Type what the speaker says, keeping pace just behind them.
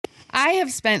I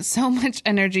have spent so much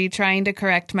energy trying to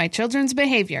correct my children's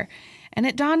behavior, and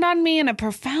it dawned on me in a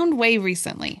profound way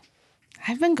recently.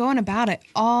 I've been going about it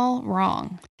all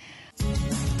wrong.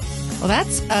 Well,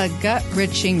 that's a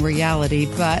gut-wrenching reality,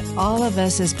 but all of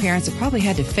us as parents have probably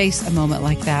had to face a moment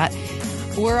like that.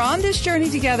 We're on this journey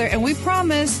together, and we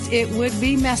promised it would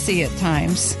be messy at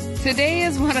times. Today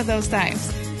is one of those times.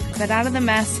 But out of the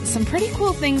mess, some pretty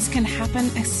cool things can happen,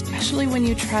 especially when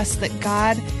you trust that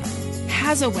God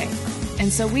has a way.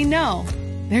 And so we know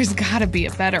there's got to be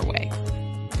a better way.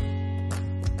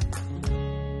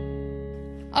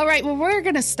 All right, well, we're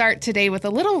going to start today with a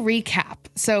little recap.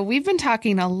 So we've been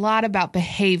talking a lot about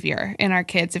behavior in our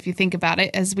kids, if you think about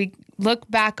it. As we look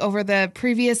back over the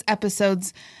previous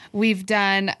episodes we've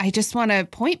done, I just want to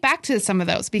point back to some of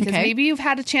those because maybe you've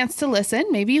had a chance to listen,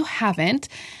 maybe you haven't.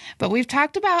 But we've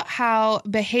talked about how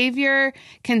behavior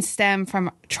can stem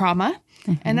from trauma,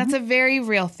 and that's a very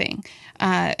real thing.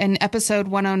 In episode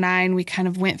 109, we kind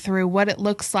of went through what it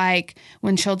looks like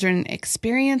when children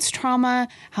experience trauma,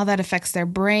 how that affects their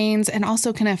brains, and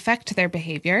also can affect their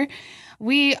behavior.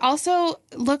 We also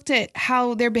looked at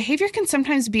how their behavior can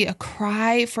sometimes be a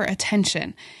cry for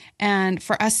attention and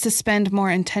for us to spend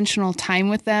more intentional time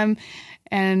with them.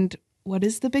 And what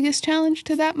is the biggest challenge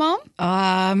to that, Mom?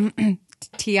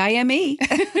 TIME.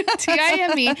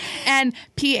 TIME and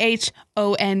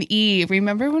PHONE.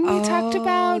 Remember when we talked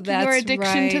about your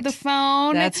addiction to the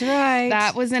phone? That's right.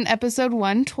 That was in episode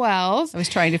 112. I was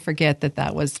trying to forget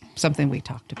that was something we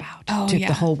talked about to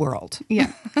the whole world.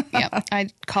 Yeah. I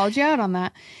called you out on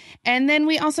that. And then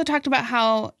we also talked about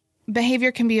how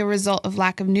behavior can be a result of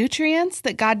lack of nutrients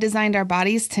that God designed our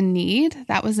bodies to need.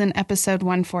 That was in episode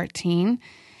 114.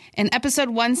 In episode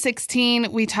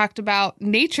 116, we talked about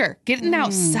nature, getting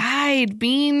outside,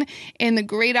 being in the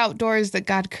great outdoors that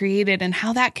God created and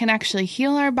how that can actually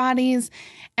heal our bodies.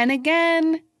 And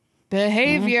again,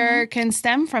 behavior can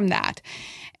stem from that.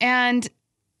 And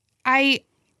I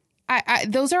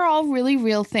those are all really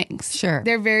real things. Sure.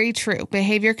 They're very true.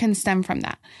 Behavior can stem from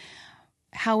that.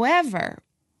 However,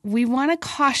 we want to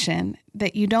caution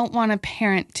that you don't want to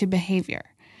parent to behavior.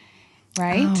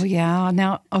 Right? Oh, yeah.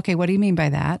 Now, okay, what do you mean by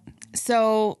that?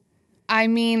 So, I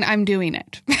mean, I'm doing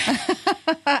it.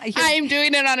 I'm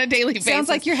doing it on a daily basis. Sounds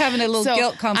like you're having a little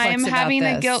guilt complex about this. I'm having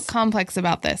a guilt complex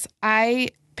about this. I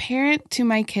parent to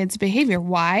my kids' behavior.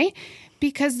 Why?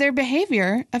 Because their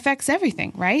behavior affects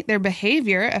everything, right? Their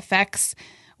behavior affects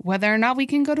whether or not we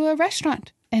can go to a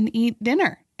restaurant and eat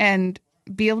dinner and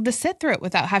be able to sit through it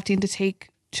without having to take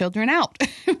children out.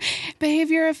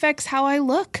 Behavior affects how I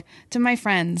look to my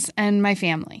friends and my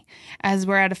family as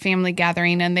we're at a family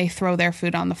gathering and they throw their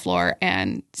food on the floor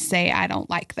and say, I don't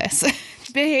like this.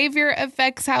 Behavior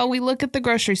affects how we look at the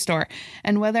grocery store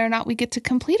and whether or not we get to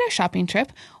complete our shopping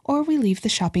trip or we leave the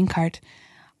shopping cart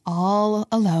all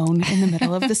alone in the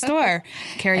middle of the store,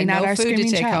 carrying out our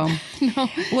screaming child. No.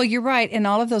 Well, you're right. And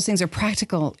all of those things are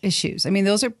practical issues. I mean,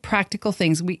 those are practical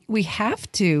things. We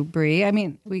have to, Bree. I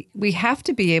mean, we have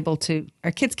to be able to,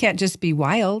 our kids can't just be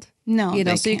wild. No, you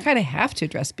know, so you kind of have to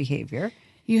address behavior.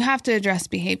 You have to address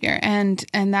behavior. And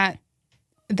that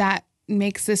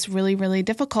makes this really, really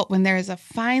difficult when there is a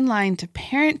fine line to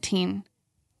parenting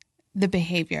the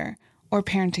behavior or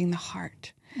parenting the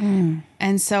heart.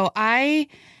 And so I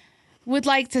would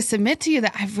like to submit to you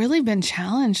that I've really been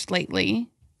challenged lately.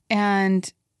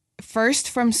 And first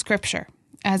from Scripture,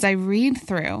 as I read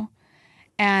through,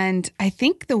 and I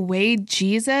think the way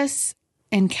Jesus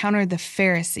encountered the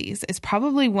Pharisees is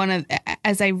probably one of,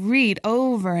 as I read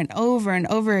over and over and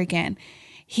over again,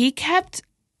 he kept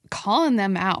calling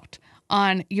them out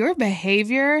on your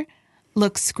behavior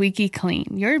looks squeaky clean.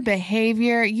 Your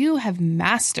behavior, you have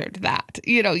mastered that.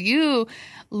 You know, you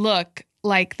look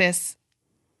like this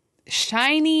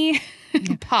shiny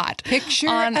pot. Picture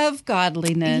of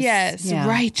godliness. Yes,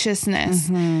 righteousness.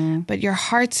 But your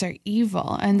hearts are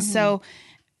evil. And so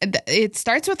it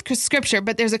starts with Scripture,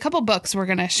 but there's a couple books we're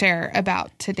going to share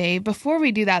about today. Before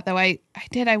we do that, though, I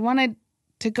wanted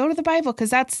to go to the Bible because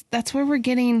that's where we're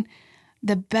getting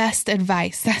the best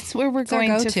advice. That's where we're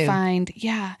going to find,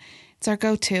 it's our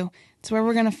go-to. It's where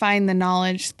we're going to find the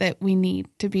knowledge that we need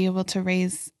to be able to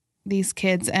raise these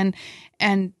kids and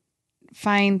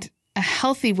find a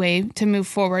healthy way to move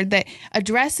forward that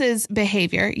addresses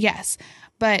behavior, yes,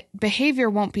 but behavior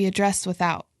won't be addressed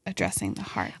without addressing the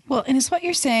heart. Well, and it's what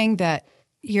you're saying that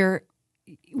we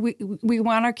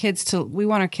want our kids to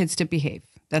behave.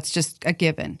 That's just a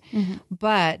given.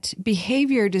 But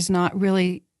behavior does not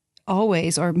really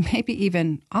always, or maybe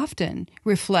even often,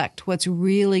 reflect what's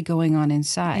really going on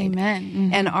inside.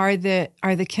 Amen. And are the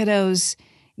kiddos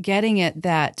getting it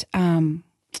that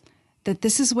that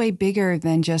this is way bigger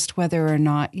than just whether or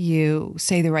not you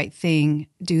say the right thing,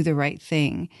 do the right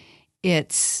thing.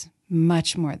 It's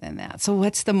much more than that. So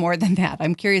what's the more than that?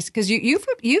 I'm curious because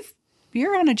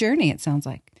you're on a journey, it sounds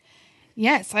like.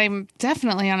 Yes, I'm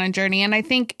definitely on a journey. And I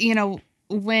think,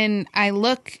 when I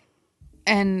look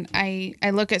and I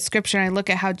look at scripture and I look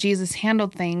at how Jesus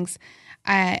handled things,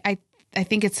 I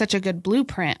think it's such a good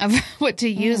blueprint of what to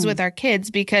use with our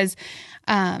kids because,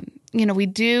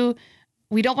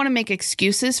 we don't want to make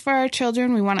excuses for our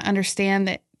children. We want to understand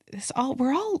that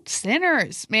we're all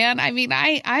sinners, man. I mean,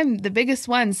 I'm the biggest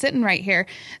one sitting right here.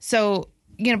 So,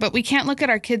 but we can't look at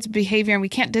our kids' behavior and we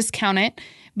can't discount it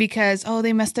because,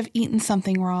 they must have eaten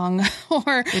something wrong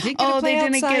or, they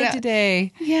didn't get out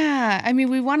today. Yeah. I mean,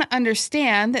 we want to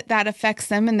understand that affects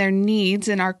them and their needs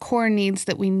and our core needs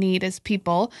that we need as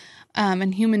people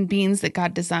and human beings that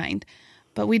God designed.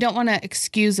 But we don't want to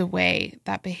excuse away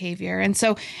that behavior. And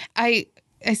so I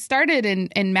started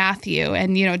in Matthew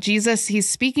and, Jesus, he's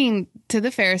speaking to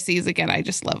the Pharisees again. I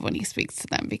just love when he speaks to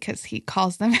them because he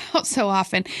calls them out so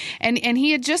often. And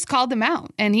he had just called them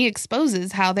out and he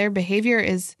exposes how their behavior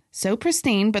is so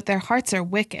pristine, but their hearts are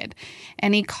wicked.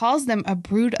 And he calls them a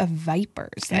brood of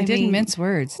vipers. I didn't mince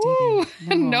words, did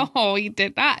he? No, he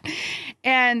did not.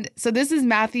 And so this is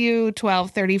Matthew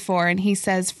 12:34. And he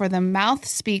says, "For the mouth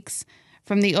speaks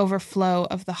from the overflow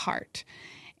of the heart."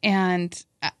 And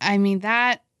I mean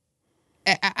that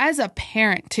as a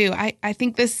parent too, I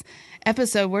think this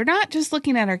episode, we're not just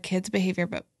looking at our kids' behavior,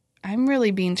 but I'm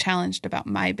really being challenged about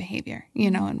my behavior,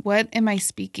 and what am I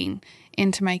speaking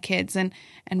into my kids and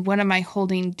what am I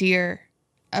holding dear?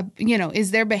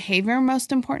 Is their behavior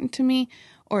most important to me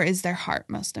or is their heart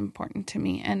most important to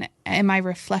me? And am I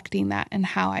reflecting that in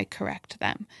how I correct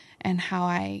them and how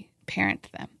I parent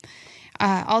them?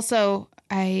 Also,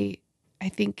 I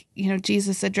think,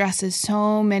 Jesus addresses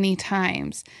so many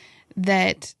times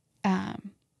that,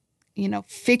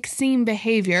 fixing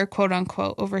behavior, quote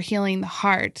unquote, over healing the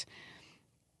heart,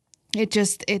 it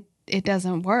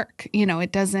doesn't work.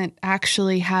 It doesn't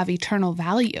actually have eternal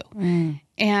value.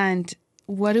 And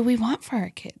what do we want for our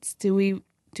kids? Do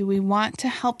we want to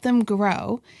help them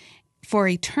grow for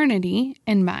eternity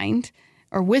in mind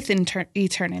or with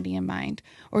eternity in mind?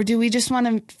 Or do we just want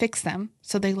to fix them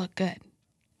so they look good?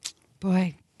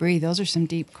 Boy, Bree, those are some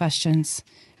deep questions,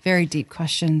 very deep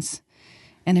questions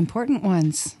and important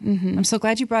ones. Mm-hmm. I'm so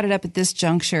glad you brought it up at this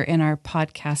juncture in our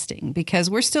podcasting because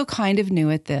we're still kind of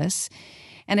new at this.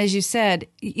 And as you said,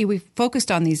 we focused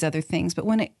on these other things, but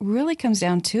when it really comes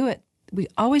down to it, we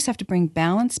always have to bring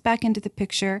balance back into the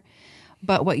picture.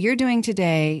 But what you're doing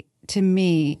today, to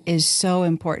me, is so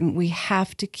important. We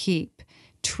have to keep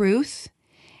truth,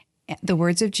 the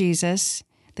words of Jesus,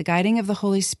 the guiding of the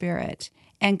Holy Spirit,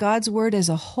 and God's word as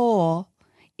a whole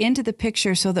into the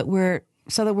picture so that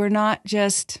we're not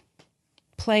just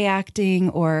play acting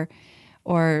or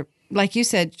like you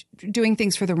said, doing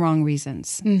things for the wrong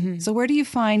reasons. Mm-hmm. So where do you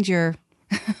find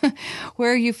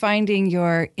where are you finding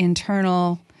your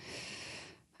internal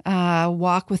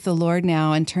walk with the Lord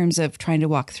now in terms of trying to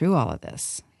walk through all of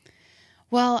this?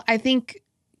 Well, I think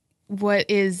what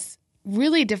is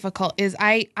really difficult is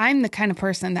I'm the kind of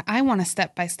person that I want a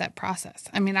step-by-step process.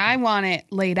 I mean, I want it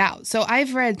laid out. So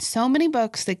I've read so many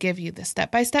books that give you the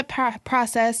step-by-step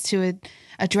process to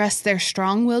address their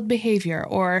strong-willed behavior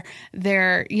or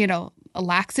their,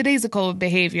 lackadaisical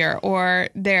behavior or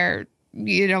their,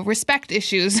 respect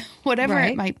issues, whatever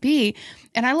it might be.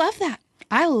 And I love that.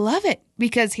 I love it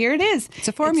because here it is. It's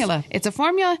a formula. It's a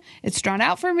formula. It's drawn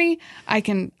out for me. I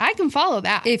can follow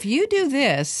that. If you do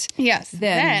this, yes,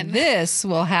 then this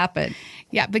will happen.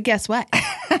 Yeah, but guess what?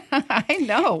 I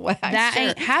know. That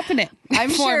ain't happening. I'm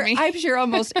sure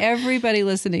almost everybody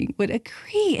listening would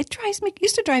agree. It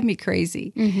used to drive me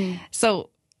crazy. Mm-hmm. So,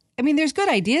 I mean, there's good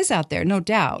ideas out there, no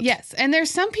doubt. Yes. And there's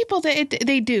some people that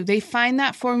they do. They find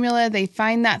that formula, they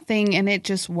find that thing, and it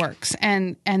just works.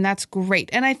 And that's great.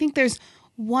 And I think there's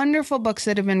wonderful books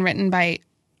that have been written by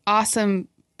awesome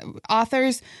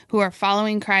authors who are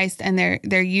following Christ and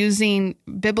they're using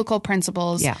biblical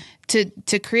principles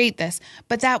to create this.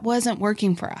 But that wasn't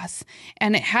working for us.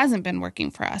 And it hasn't been working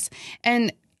for us.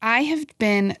 And I have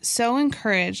been so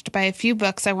encouraged by a few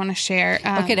books I want to share.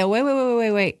 Okay, now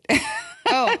wait.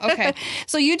 Oh, okay.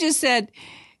 So you just said,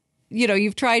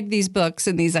 you've tried these books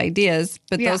and these ideas,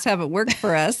 but those haven't worked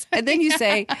for us. And then you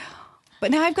say,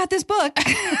 but now I've got this book.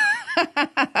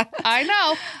 I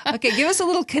know. Okay, give us a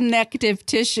little connective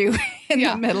tissue in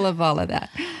the middle of all of that.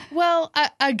 Well,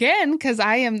 again, because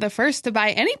I am the first to buy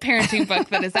any parenting book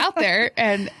that is out there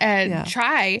and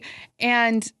try.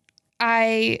 And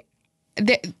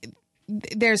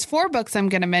there's 4 books I'm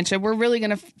going to mention. We're really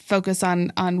going to focus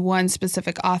on one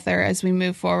specific author as we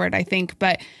move forward, I think.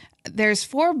 But there's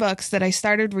 4 books that I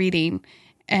started reading,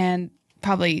 and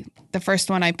probably the first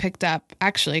one I picked up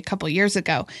actually a couple years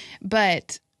ago.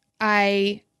 But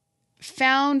I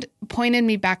found pointed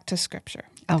me back to Scripture.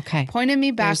 Okay. Pointed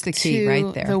me back There's the key to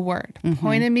right there. the Word.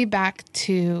 Pointed me back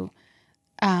to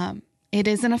it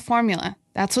isn't a formula.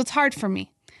 That's what's hard for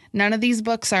me. None of these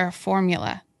books are a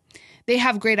formula. They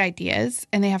have great ideas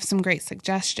and they have some great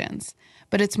suggestions,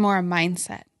 but it's more a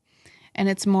mindset. And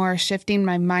it's more shifting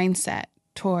my mindset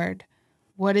toward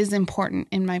what is important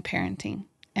in my parenting.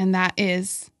 And that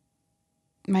is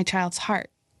my child's heart,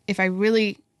 if I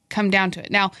really come down to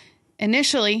it. Now,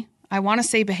 initially, I want to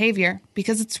say behavior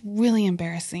because it's really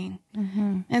embarrassing.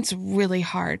 And it's really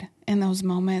hard in those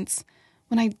moments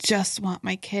when I just want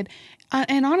my kid.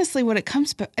 And honestly, what it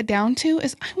comes down to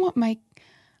is I want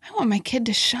my kid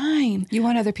to shine. You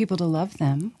want other people to love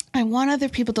them. I want other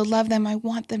people to love them. I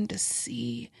want them to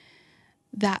see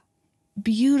that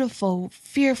beautiful,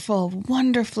 fearful,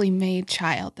 wonderfully made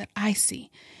child that I see.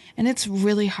 And it's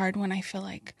really hard when I feel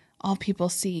like all people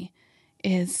see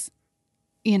is,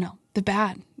 the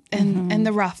bad and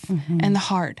the rough and the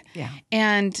hard. Yeah.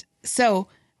 And so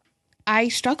I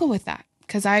struggle with that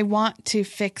because I want to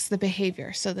fix the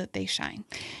behavior so that they shine.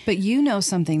 But you know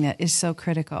something that is so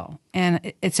critical,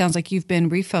 and it sounds like you've been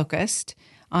refocused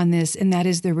on this, and that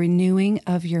is the renewing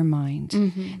of your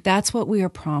mind. That's what we are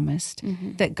promised,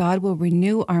 that God will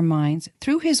renew our minds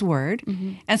through His Word.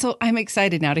 And so I'm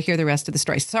excited now to hear the rest of the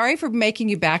story. Sorry for making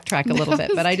you backtrack a little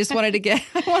bit, but I just wanted to get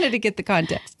the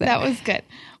context there. That was good.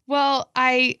 Well,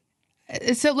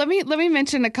 so let me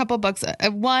mention a couple books.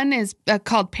 One is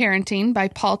called Parenting by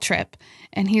Paul Tripp,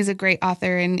 and he's a great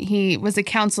author, and he was a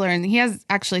counselor, and he has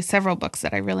actually several books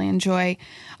that I really enjoy.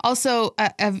 Also,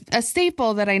 a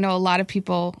staple that I know a lot of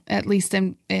people, at least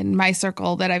in my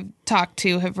circle that I've talked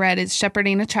to, have read is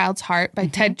Shepherding a Child's Heart by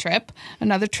Ted Tripp,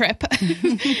 another Tripp.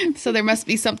 So there must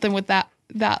be something with that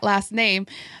last name.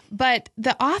 But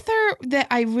the author that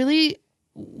I really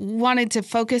wanted to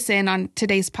focus in on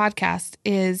today's podcast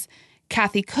is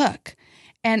Kathy Cook.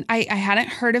 And I hadn't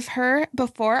heard of her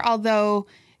before, although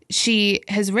she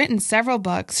has written several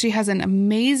books. She has an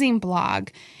amazing blog.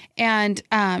 And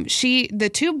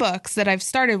the 2 books that I've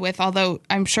started with, although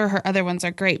I'm sure her other ones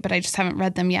are great, but I just haven't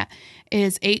read them yet,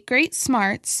 is 8 Great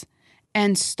Smarts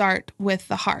and Start with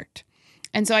the Heart.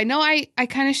 And so I know I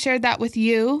kind of shared that with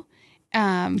you,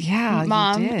 Mom,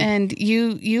 you did. And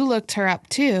you looked her up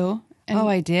too.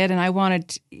 I did. And I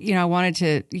wanted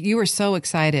to, you were so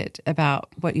excited about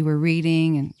what you were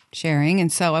reading and sharing.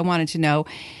 And so I wanted to know,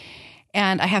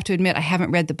 and I have to admit, I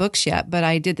haven't read the books yet, but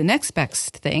I did the next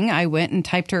best thing. I went and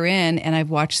typed her in and I've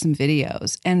watched some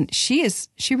videos, and she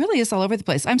really is all over the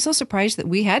place. I'm so surprised that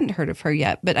we hadn't heard of her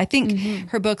yet, but I think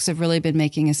her books have really been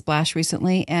making a splash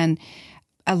recently. And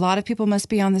a lot of people must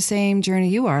be on the same journey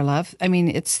you are, love. I mean,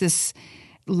 it's this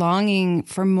longing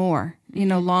for more,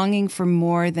 longing for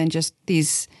more than just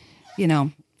these,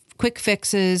 quick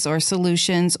fixes or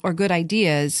solutions or good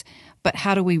ideas. But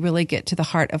how do we really get to the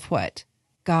heart of what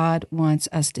God wants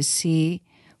us to see,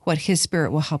 what His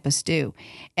Spirit will help us do?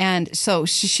 And so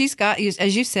she's got,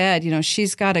 as you said,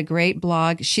 she's got a great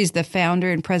blog. She's the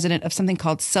founder and president of something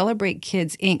called Celebrate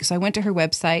Kids, Inc. So I went to her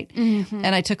website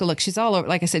and I took a look. She's all over,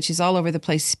 like I said, she's all over the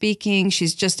place speaking.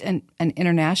 She's just an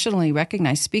internationally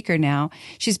recognized speaker now.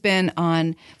 She's been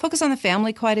on Focus on the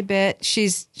Family quite a bit.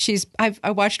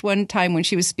 I watched one time when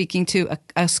she was speaking to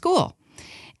a school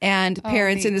and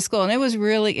parents in the school. And it was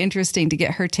really interesting to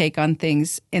get her take on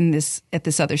things at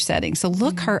this other setting. So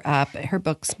look her up, her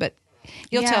books, but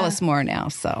you'll tell us more now.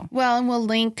 So well, and we'll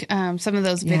link some of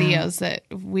those videos that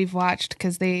we've watched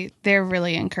because they're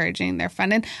really encouraging. They're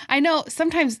fun. And I know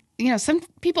sometimes, some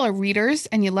people are readers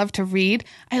and you love to read.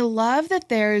 I love that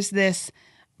there's this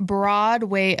broad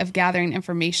way of gathering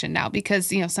information now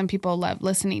because, some people love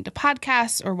listening to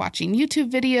podcasts or watching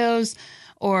YouTube videos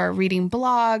or reading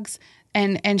blogs.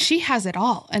 And she has it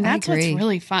all. And that's what's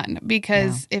really fun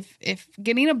because if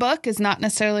getting a book is not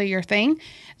necessarily your thing,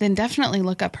 then definitely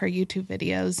look up her YouTube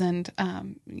videos and,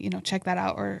 check that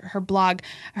out, or her blog,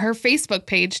 her Facebook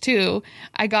page too.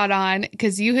 I got on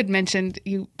because you had mentioned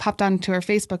you popped onto her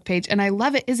Facebook page and I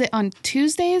love it. Is it on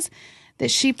Tuesdays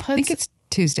that she puts? I think it's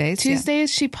Tuesdays.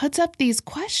 Tuesdays, she puts up these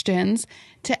questions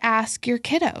to ask your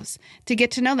kiddos to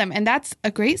get to know them. And that's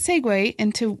a great segue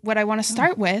into what I want to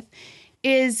start with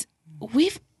is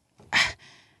we've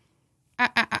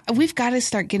got to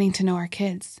start getting to know our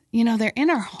kids. They're in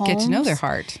our homes. Get to know their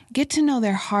heart. Get to know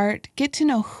their heart. Get to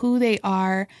know who they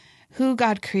are, who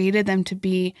God created them to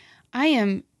be. I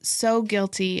am so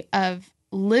guilty of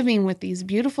living with these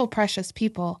beautiful, precious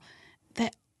people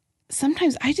that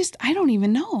sometimes I don't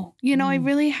even know. I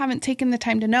really haven't taken the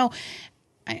time to know.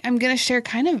 I'm going to share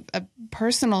kind of a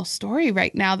personal story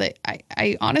right now that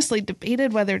I honestly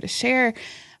debated whether to share,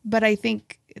 but I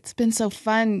think it's been so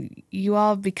fun. You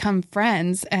all have become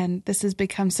friends, and this has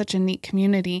become such a neat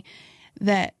community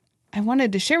that I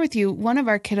wanted to share with you. One of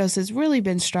our kiddos has really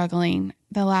been struggling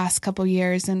the last couple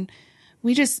years, and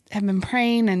we just have been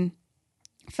praying and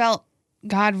felt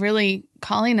God really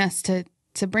calling us to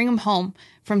bring him home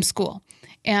from school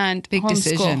and big homeschool,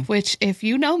 decision. which if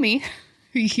you know me,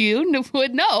 you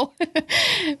would know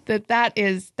that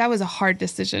was a hard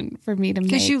decision for me to make.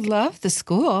 Because you love the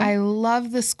school. I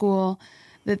love the school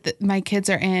that my kids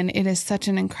are in. It is such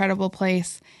an incredible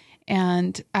place.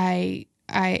 And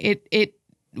it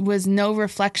was no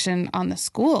reflection on the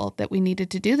school that we needed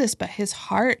to do this, but his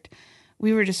heart,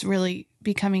 we were just really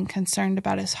becoming concerned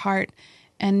about his heart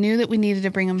and knew that we needed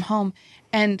to bring him home.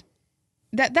 And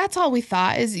that's all we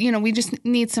thought is, we just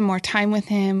need some more time with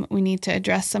him. We need to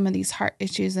address some of these heart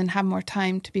issues and have more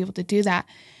time to be able to do that.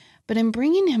 But in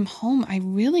bringing him home, I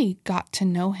really got to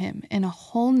know him in a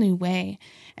whole new way.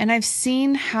 And I've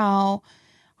seen how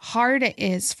hard it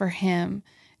is for him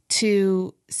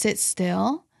to sit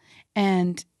still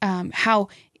and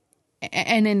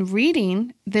and in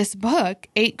reading this book,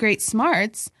 8 Great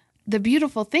Smarts, the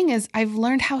beautiful thing is I've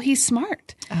learned how he's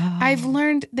smart. Oh. I've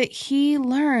learned that he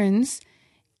learns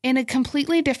in a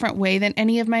completely different way than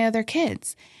any of my other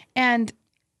kids. And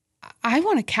I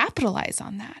want to capitalize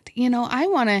on that. I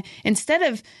want to, instead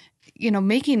of,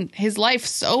 making his life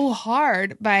so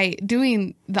hard by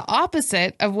doing the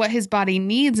opposite of what his body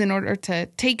needs in order to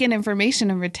take in information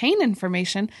and retain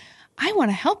information, I want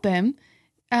to help him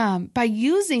by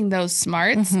using those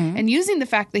smarts and using the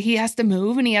fact that he has to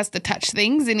move and he has to touch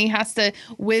things and he has to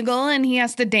wiggle and he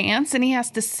has to dance and he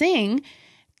has to sing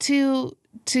to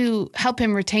help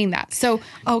him retain that. So,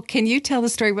 can you tell the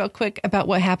story real quick about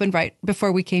what happened right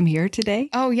before we came here today?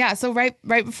 Oh yeah. So right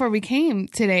before we came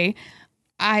today,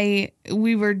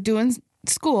 we were doing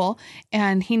school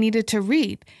and he needed to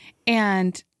read,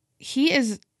 and he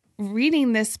is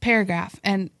reading this paragraph,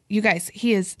 and you guys,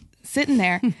 he is sitting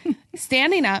there,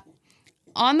 standing up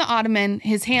on the ottoman.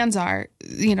 His hands are,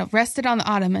 rested on the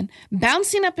ottoman,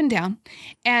 bouncing up and down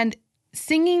and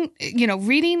singing,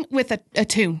 reading with a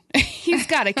tune. He's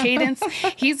got a cadence.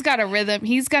 He's got a rhythm.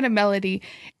 He's got a melody.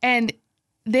 And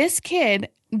this kid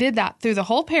did that through the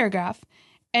whole paragraph.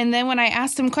 And then when I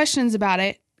asked him questions about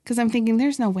it, because I'm thinking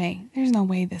there's no way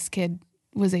this kid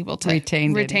was able to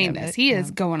retain this. He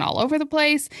is going all over the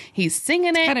place. He's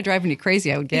singing it. Kind of driving you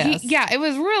crazy, I would guess. It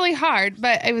was really hard,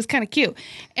 but it was kind of cute.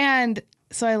 And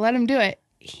so I let him do it.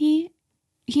 He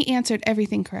answered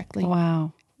everything correctly.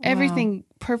 Wow. Everything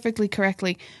perfectly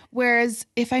correctly. Whereas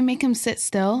if I make him sit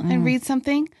still and read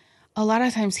something, a lot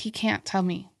of times he can't tell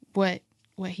me what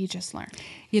he just learned.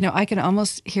 I can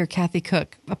almost hear Kathy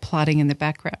Cook applauding in the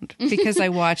background because I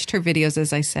watched her videos,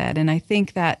 as I said. And I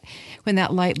think that when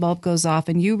that light bulb goes off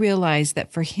and you realize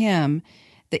that for him,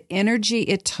 the energy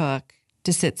it took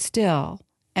to sit still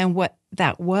and what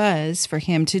that was for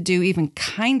him to do even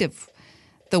kind of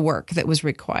the work that was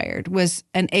required was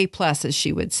an A+, as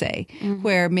she would say,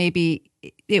 where maybe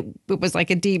it was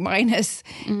like a D-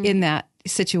 in that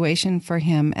situation for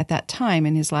him at that time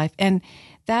in his life. And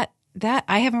that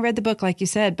I haven't read the book, like you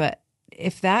said, but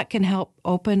if that can help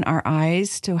open our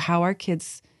eyes to how our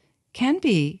kids can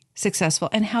be successful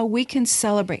and how we can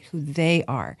celebrate who they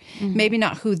are, maybe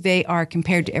not who they are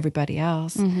compared to everybody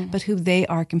else, but who they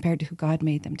are compared to who God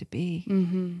made them to be.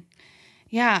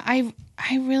 Yeah, I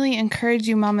really encourage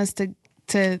you mamas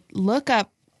to look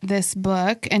up this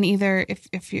book, and either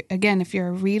if you're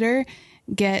a reader,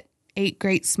 get 8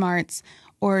 Great Smarts,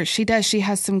 or she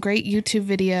has some great YouTube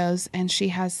videos and she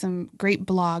has some great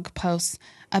blog posts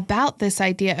about this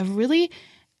idea of really,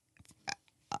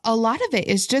 a lot of it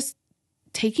is just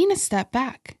taking a step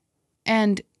back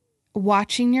and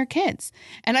watching your kids.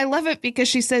 And I love it because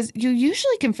she says you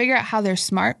usually can figure out how they're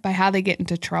smart by how they get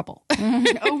into trouble.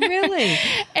 Oh, really?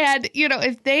 And,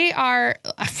 if they are,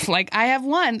 like I have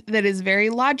one that is very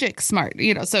logic smart,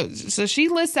 so she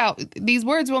lists out these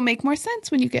words will make more sense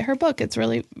when you get her book. It's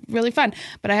really, really fun.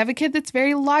 But I have a kid that's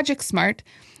very logic smart.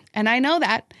 And I know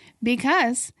that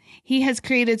because he has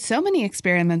created so many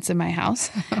experiments in my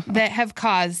house that have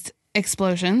caused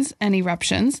explosions and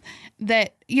eruptions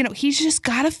that, he's just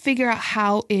got to figure out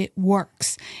how it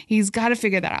works. He's got to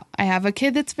figure that out. I have a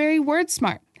kid that's very word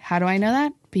smart. How do I know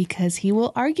that? Because he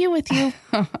will argue with you.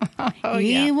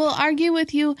 He will argue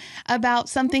with you about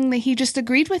something that he just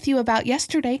agreed with you about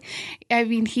yesterday. I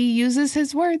mean, he uses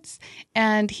his words,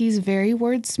 and he's very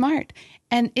word smart.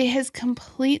 And it has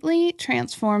completely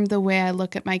transformed the way I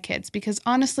look at my kids, because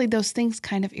honestly, those things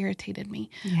kind of irritated me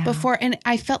before. And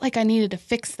I felt like I needed to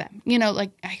fix them. You know,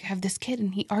 like, I have this kid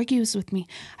and he argues with me.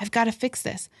 I've got to fix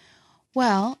this.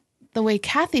 Well, the way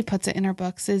Kathy puts it in her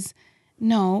books is,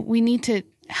 no, we need to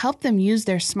help them use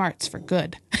their smarts for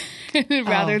good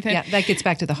rather than. Yeah, that gets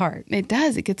back to the heart. It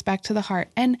does. It gets back to the heart.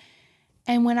 And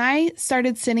when I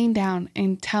started sitting down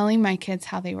and telling my kids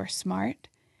how they were smart,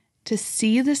 to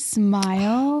see the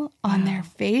smile on their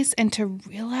face and to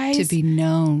realize. To be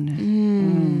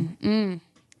known.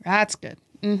 That's good.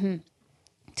 Mm-hmm.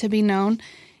 To be known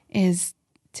is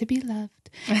to be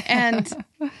loved. And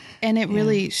it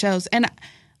really shows. And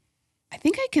I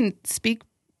think I can speak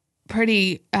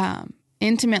pretty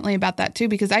intimately about that too,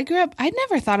 because I grew up, I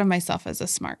never thought of myself as a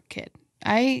smart kid.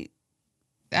 I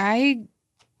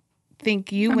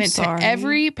think you went to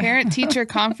every parent-teacher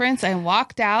conference and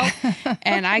walked out,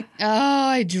 and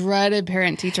I dreaded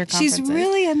parent-teacher conferences. She's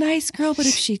really a nice girl, but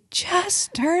if she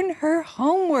just turned her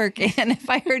homework in, if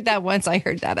I heard that once, I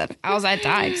heard that 1,000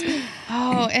 times.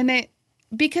 Oh, and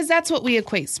because that's what we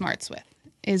equate smarts with,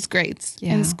 is grades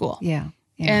in school. Yeah.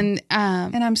 And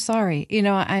I'm sorry,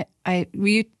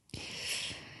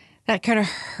 that kind of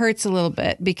hurts a little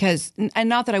bit, because, and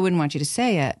not that I wouldn't want you to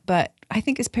say it, but I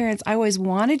think as parents, I always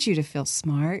wanted you to feel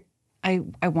smart. I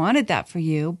wanted that for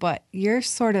you, but you're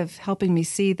sort of helping me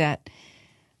see that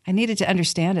I needed to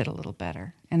understand it a little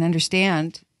better and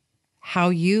understand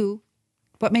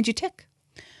what made you tick.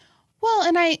 Well,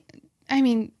 and I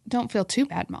mean, don't feel too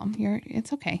bad, Mom.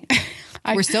 It's okay.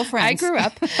 We're still friends. I grew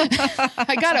up.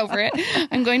 I got over it.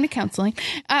 I'm going to counseling.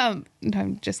 No,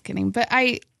 I'm just kidding. But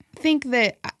I think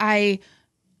that I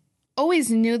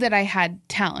always knew that I had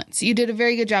talents. You did a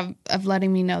very good job of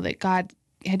letting me know that God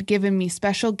had given me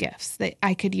special gifts that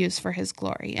I could use for his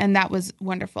glory. And that was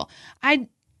wonderful. I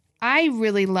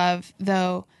really love,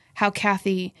 though, how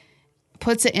Kathy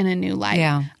puts it in a new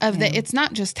light that it's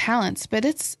not just talents, but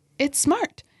it's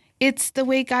smart. It's the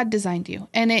way God designed you.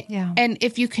 And and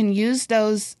if you can use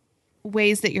those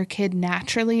ways that your kid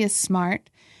naturally is smart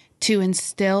to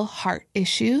instill heart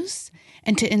issues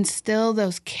and to instill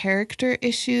those character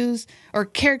issues or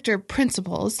character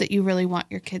principles that you really want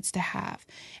your kids to have,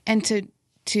 and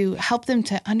to help them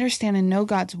to understand and know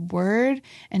God's word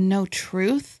and know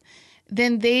truth,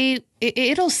 then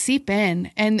it'll seep in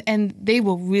and they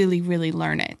will really, really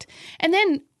learn it. And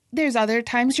then there's other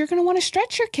times you're going to want to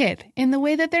stretch your kid in the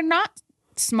way that they're not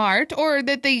smart or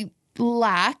that they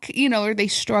lack, or they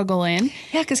struggle in.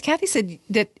 Yeah, because Kathy said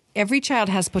that every child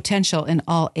has potential in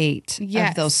all 8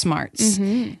 of those smarts.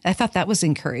 Mm-hmm. I thought that was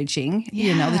encouraging,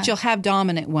 that you'll have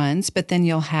dominant ones, but then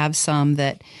you'll have some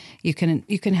that you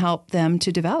can help them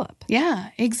to develop. Yeah,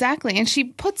 exactly. And she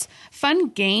puts fun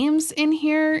games in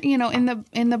here,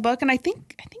 in the book. And I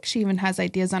think she even has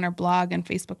ideas on her blog and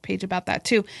Facebook page about that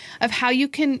too, of how you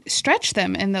can stretch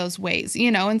them in those ways,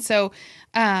 And so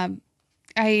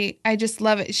I just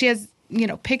love it. She has,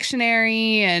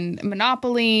 Pictionary and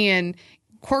Monopoly and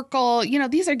Quirkle,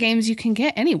 these are games you can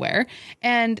get anywhere,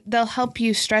 and they'll help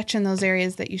you stretch in those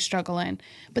areas that you struggle in.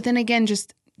 But then again,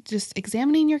 just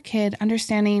examining your kid,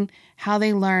 understanding how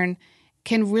they learn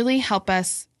can really help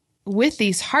us with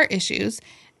these heart issues.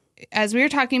 As we were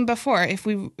talking before, if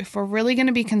we're really going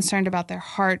to be concerned about their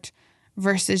heart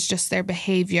versus just their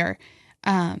behavior,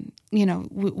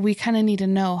 we kind of need to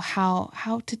know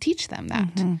how to teach them that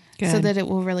so that it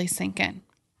will really sink in.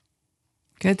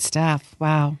 Good stuff.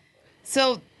 Wow.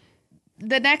 So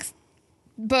the next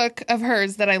book of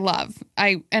hers that I love,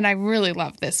 I really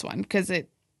love this one because it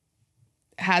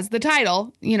has the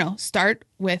title, Start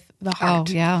with the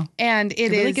Heart. Oh, yeah. And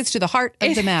it really gets to the heart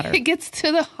of the matter. It gets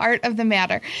to the heart of the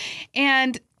matter.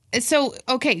 And so,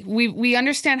 okay, we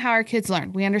understand how our kids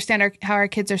learn. We understand how our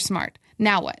kids are smart.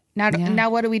 Now what? Now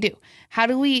what do we do? How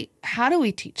do we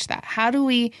teach that? How do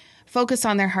we focus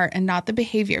on their heart and not the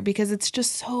behavior? Because it's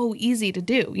just so easy to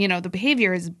do. The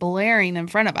behavior is blaring in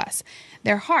front of us.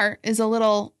 Their heart is a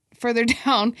little further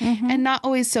down and not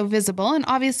always so visible. And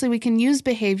obviously we can use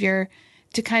behavior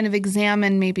to kind of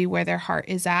examine maybe where their heart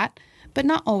is at, but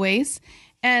not always.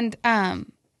 And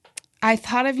I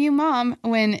thought of you, Mom,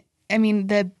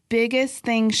 the biggest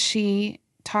thing she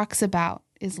talks about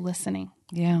is listening.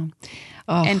 Yeah.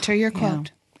 Oh, enter your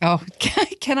quote. Yeah. Oh,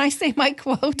 can I say my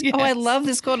quote? Yes. Oh, I love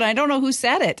this quote. And I don't know who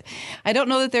said it. I don't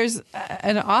know that there's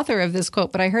an author of this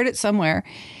quote, but I heard it somewhere.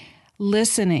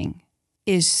 Listening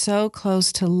is so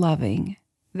close to loving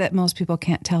that most people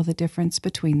can't tell the difference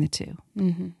between the two.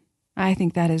 Mm-hmm. I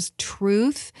think that is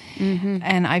truth. Mm-hmm.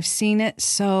 And I've seen it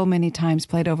so many times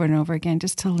played over and over again,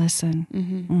 just to listen.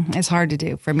 Mm-hmm. It's hard to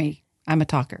do for me. I'm a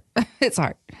talker. It's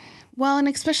hard. Well, and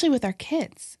especially with our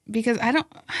kids, because I don't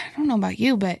know about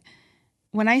you, but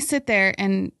when I sit there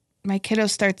and my kiddo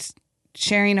starts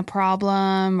sharing a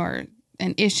problem or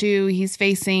an issue he's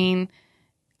facing,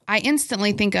 I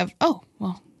instantly think of, oh,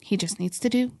 well, he just needs to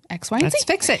do X, Y, and Z. Let's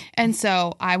fix it. And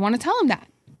so I want to tell him that.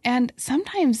 And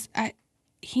sometimes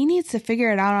he needs to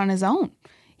figure it out on his own.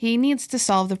 He needs to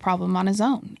solve the problem on his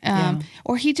own.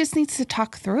 Or he just needs to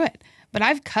talk through it. But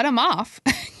I've cut him off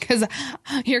because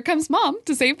here comes mom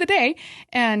to save the day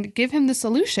and give him the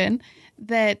solution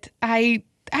that I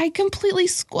completely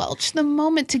squelch the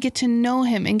moment to get to know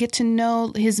him and get to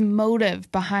know his motive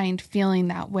behind feeling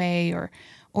that way or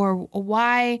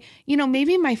why,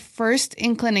 maybe my first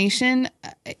inclination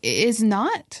is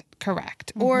not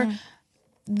correct. Mm-hmm. Or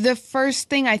the first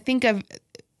thing I think of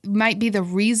might be the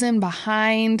reason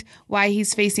behind why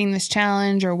he's facing this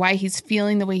challenge or why he's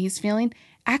feeling the way he's feeling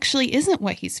actually isn't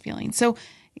what he's feeling. So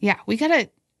yeah, we got to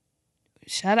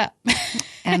shut up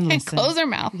and listen. Close our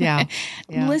mouth. Yeah.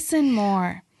 Listen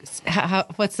more.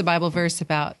 What's the Bible verse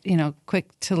about?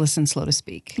 Quick to listen, slow to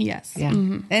speak. Yes. Yeah.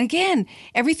 Mm-hmm. And again,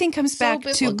 everything comes back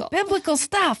to biblical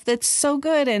stuff that's so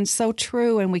good and so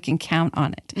true, and we can count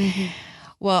on it. Mm-hmm.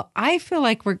 Well, I feel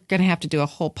like we're going to have to do a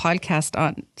whole podcast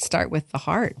on Start with the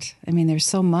Heart. I mean, there's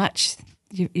so much.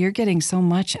 You're getting so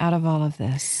much out of all of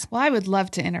this. Well, I would love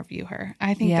to interview her.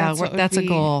 I think that's a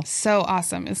goal. So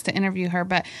awesome is to interview her.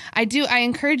 But I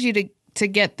encourage you to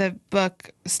get the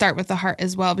book Start with the Heart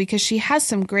as well, because she has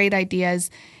some great ideas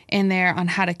in there on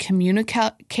how to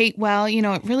communicate well.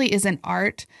 It really is an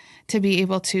art to be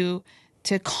able to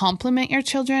compliment your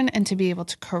children and to be able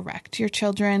to correct your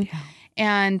children. Yeah.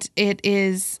 And it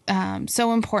is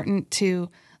so important to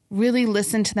really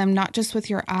listen to them, not just with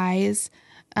your eyes,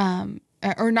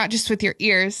 or not just with your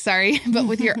ears, but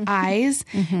with your eyes,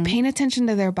 mm-hmm. paying attention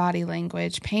to their body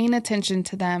language, paying attention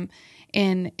to them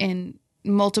in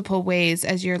multiple ways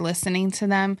as you're listening to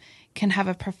them can have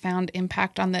a profound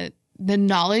impact on the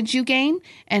knowledge you gain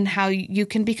and how you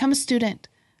can become a student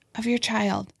of your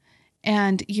child.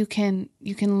 And you can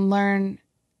learn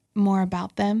more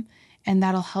about them, and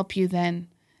that'll help you then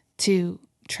to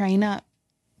train up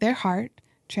their heart,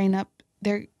 train up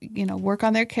their, work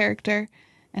on their character,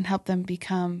 and help them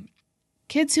become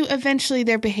kids who eventually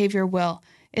their behavior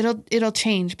it'll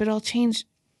change, but it'll change,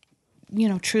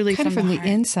 truly kind of from the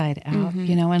inside out,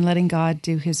 mm-hmm. And letting God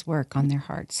do his work on their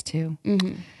hearts too.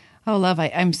 Mm-hmm. Oh, love,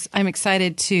 I'm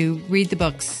excited to read the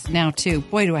books now too.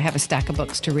 Boy, do I have a stack of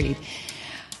books to read.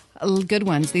 Good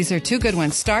ones. These are two good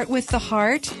ones. Start with the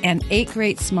Heart and 8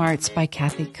 Great Smarts by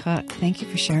Kathy Cook. Thank you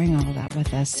for sharing all of that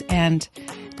with us. And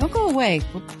don't go away.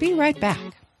 We'll be right back.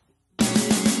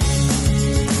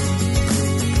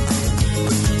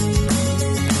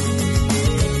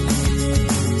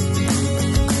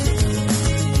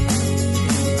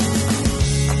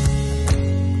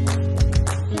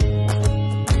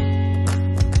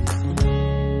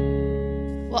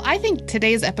 Well, I think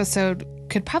today's episode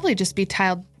could probably just be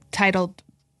titled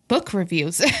book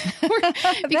reviews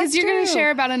because you're going to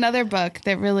share about another book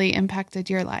that really impacted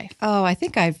your life. Oh, I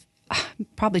think I've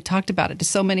probably talked about it to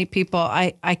so many people.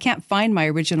 I can't find my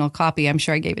original copy. I'm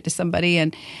sure I gave it to somebody.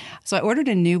 And so I ordered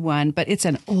a new one, but it's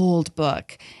an old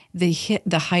book, The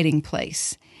Hiding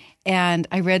Place. And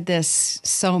I read this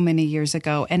so many years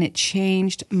ago, and it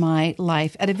changed my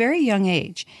life at a very young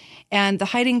age. And The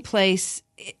Hiding Place,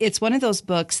 it's one of those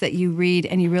books that you read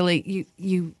and you really,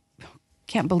 you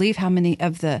can't believe how many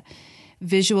of the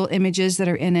visual images that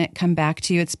are in it come back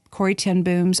to you. It's Corrie ten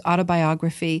Boom's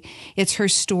autobiography. It's her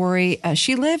story.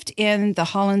 She lived in the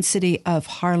Holland city of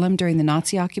Haarlem during the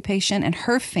Nazi occupation, and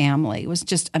her family was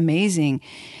just amazing.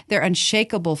 Their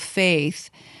unshakable faith,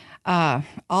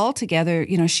 all together,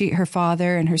 her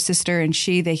father and her sister and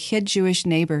they hid Jewish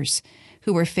neighbors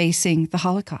who were facing the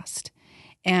Holocaust.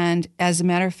 And as a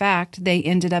matter of fact, they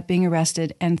ended up being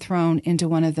arrested and thrown into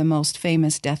one of the most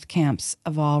famous death camps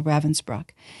of all, Ravensbrück.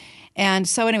 And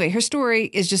so anyway, her story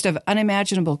is just of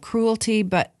unimaginable cruelty,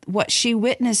 but what she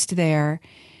witnessed there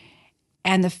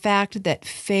and the fact that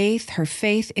her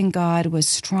faith in God was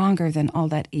stronger than all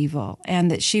that evil, and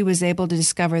that she was able to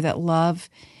discover that love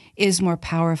is more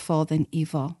powerful than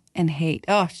evil. and hate.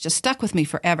 Oh, it's just stuck with me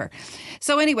forever.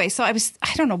 So anyway,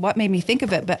 I don't know what made me think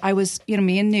of it, but I was,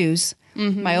 me in news,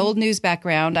 my old news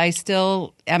background. I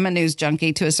still am a news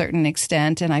junkie to a certain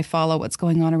extent, and I follow what's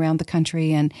going on around the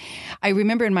country. And I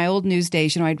remember in my old news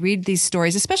days, I'd read these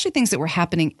stories, especially things that were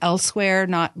happening elsewhere,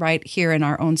 not right here in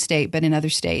our own state, but in other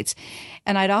states.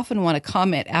 And I'd often want to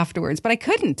comment afterwards, but I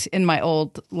couldn't in my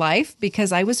old life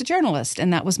because I was a journalist,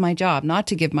 and that was my job, not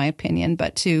to give my opinion,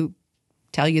 but to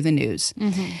tell you the news.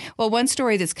 Well, one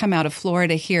story that's come out of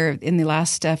Florida here in the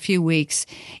last few weeks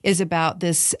is about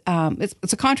this.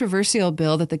 It's a controversial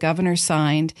bill that the governor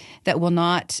signed that will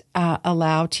not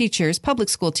allow teachers, public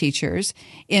school teachers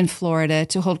in Florida,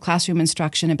 to hold classroom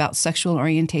instruction about sexual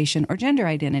orientation or gender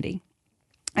identity.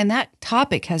 And that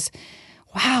topic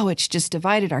it's just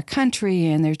divided our country,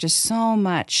 and there's just so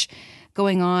much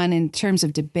going on in terms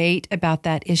of debate about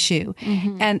that issue.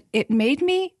 And it made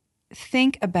me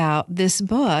think about this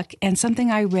book and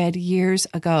something I read years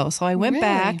ago. So I went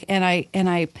back and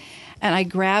I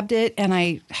grabbed it, and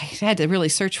I had to really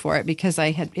search for it because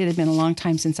it had been a long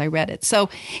time since I read it. So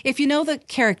if you know the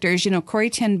characters, Corrie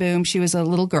ten Boom, she was a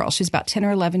little girl. She was about 10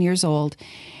 or 11 years old.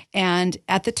 And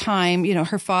at the time,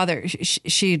 her father,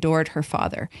 she adored her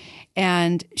father,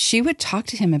 and she would talk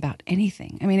to him about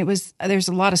anything. I mean, there's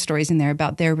a lot of stories in there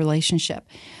about their relationship,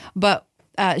 but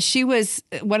she was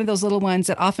one of those little ones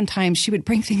that oftentimes she would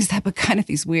bring things up at kind of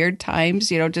these weird times,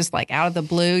 just like out of the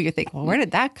blue. You think, well, where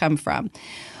did that come from?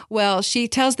 Well, she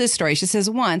tells this story. She says,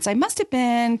 once, I must have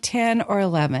been 10 or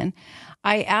 11,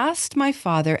 I asked my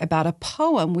father about a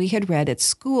poem we had read at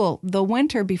school the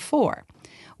winter before.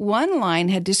 One line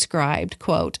had described,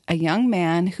 quote, a young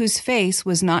man whose face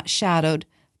was not shadowed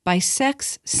by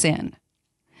sex sin.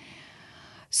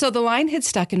 So the line had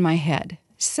stuck in my head.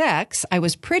 Sex, I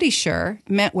was pretty sure,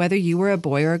 meant whether you were a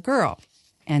boy or a girl.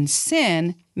 And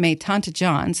sin made Tante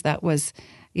John's, that was,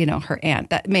 her aunt.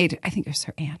 That made, I think it was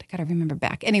her aunt. I got to remember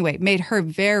back. Anyway, made her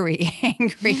very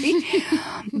angry.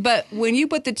 But when you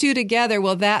put the two together,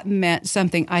 well, that meant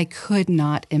something I could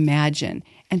not imagine.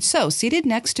 And so, seated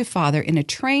next to Father in a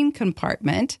train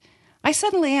compartment, I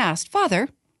suddenly asked, Father,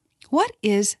 what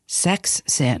is sex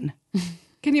sin?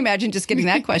 Can you imagine just getting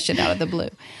that question out of the blue?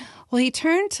 Well, he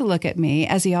turned to look at me,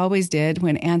 as he always did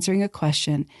when answering a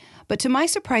question, but to my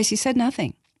surprise, he said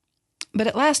nothing. But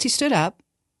at last he stood up,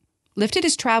 lifted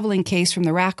his traveling case from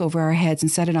the rack over our heads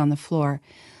and set it on the floor.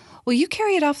 Will you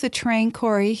carry it off the train,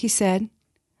 Corrie? He said.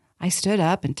 I stood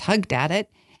up and tugged at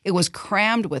it. It was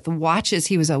crammed with watches.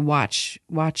 He was a watch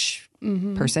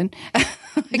person. I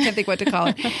can't think what to call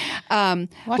it.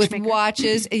 With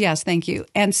watches. Yes, thank you.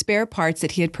 And spare parts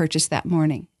that he had purchased that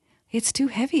morning. It's too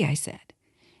heavy, I said.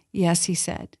 Yes, he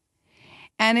said.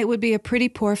 And it would be a pretty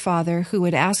poor father who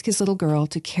would ask his little girl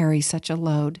to carry such a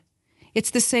load. It's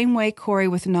the same way, Corrie,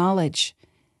 with knowledge.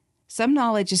 Some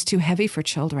knowledge is too heavy for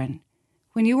children.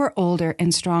 When you are older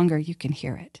and stronger, you can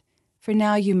hear it. For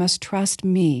now, you must trust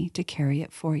me to carry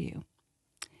it for you.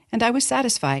 And I was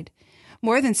satisfied,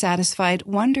 more than satisfied,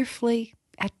 wonderfully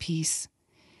at peace.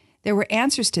 There were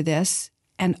answers to this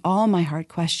and all my hard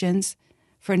questions,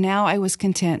 for now I was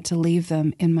content to leave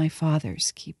them in my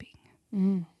Father's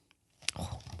keeping.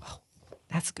 Oh,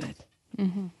 that's good.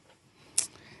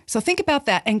 So think about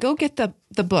that and go get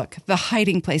the book, The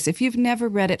Hiding Place. If you've never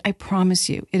read it, I promise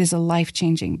you, it is a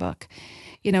life-changing book.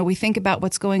 We think about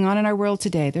what's going on in our world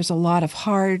today. There's a lot of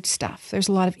hard stuff. There's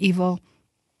a lot of evil.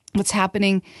 What's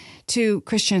happening to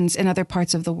Christians in other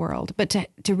parts of the world. But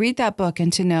to read that book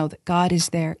and to know that God is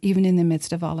there even in the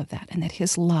midst of all of that, and that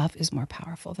his love is more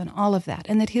powerful than all of that,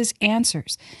 and that his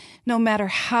answers, no matter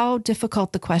how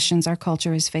difficult the questions our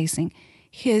culture is facing,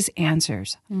 his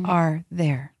answers are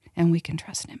there, and we can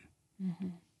trust him.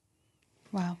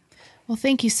 Wow. Well,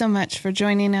 thank you so much for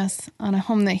joining us on A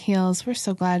Home That Heals. We're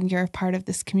so glad you're a part of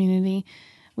this community.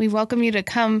 We welcome you to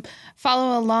come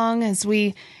follow along as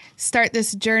we start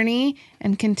this journey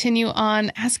and continue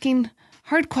on asking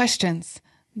hard questions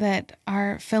that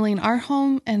are filling our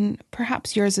home and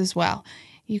perhaps yours as well.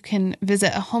 You can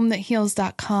visit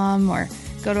ahomethatheals.com or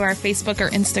go to our Facebook or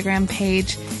Instagram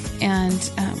page,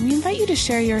 and we invite you to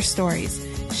share your stories.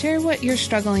 Share what you're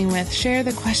struggling with. Share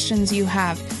the questions you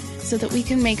have so that we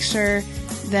can make sure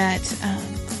that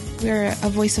we're a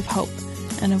voice of hope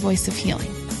and a voice of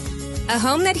healing. A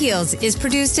Home That Heals is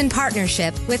produced in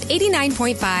partnership with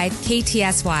 89.5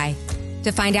 KTSY.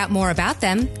 To find out more about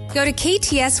them, go to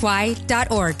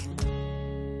ktsy.org.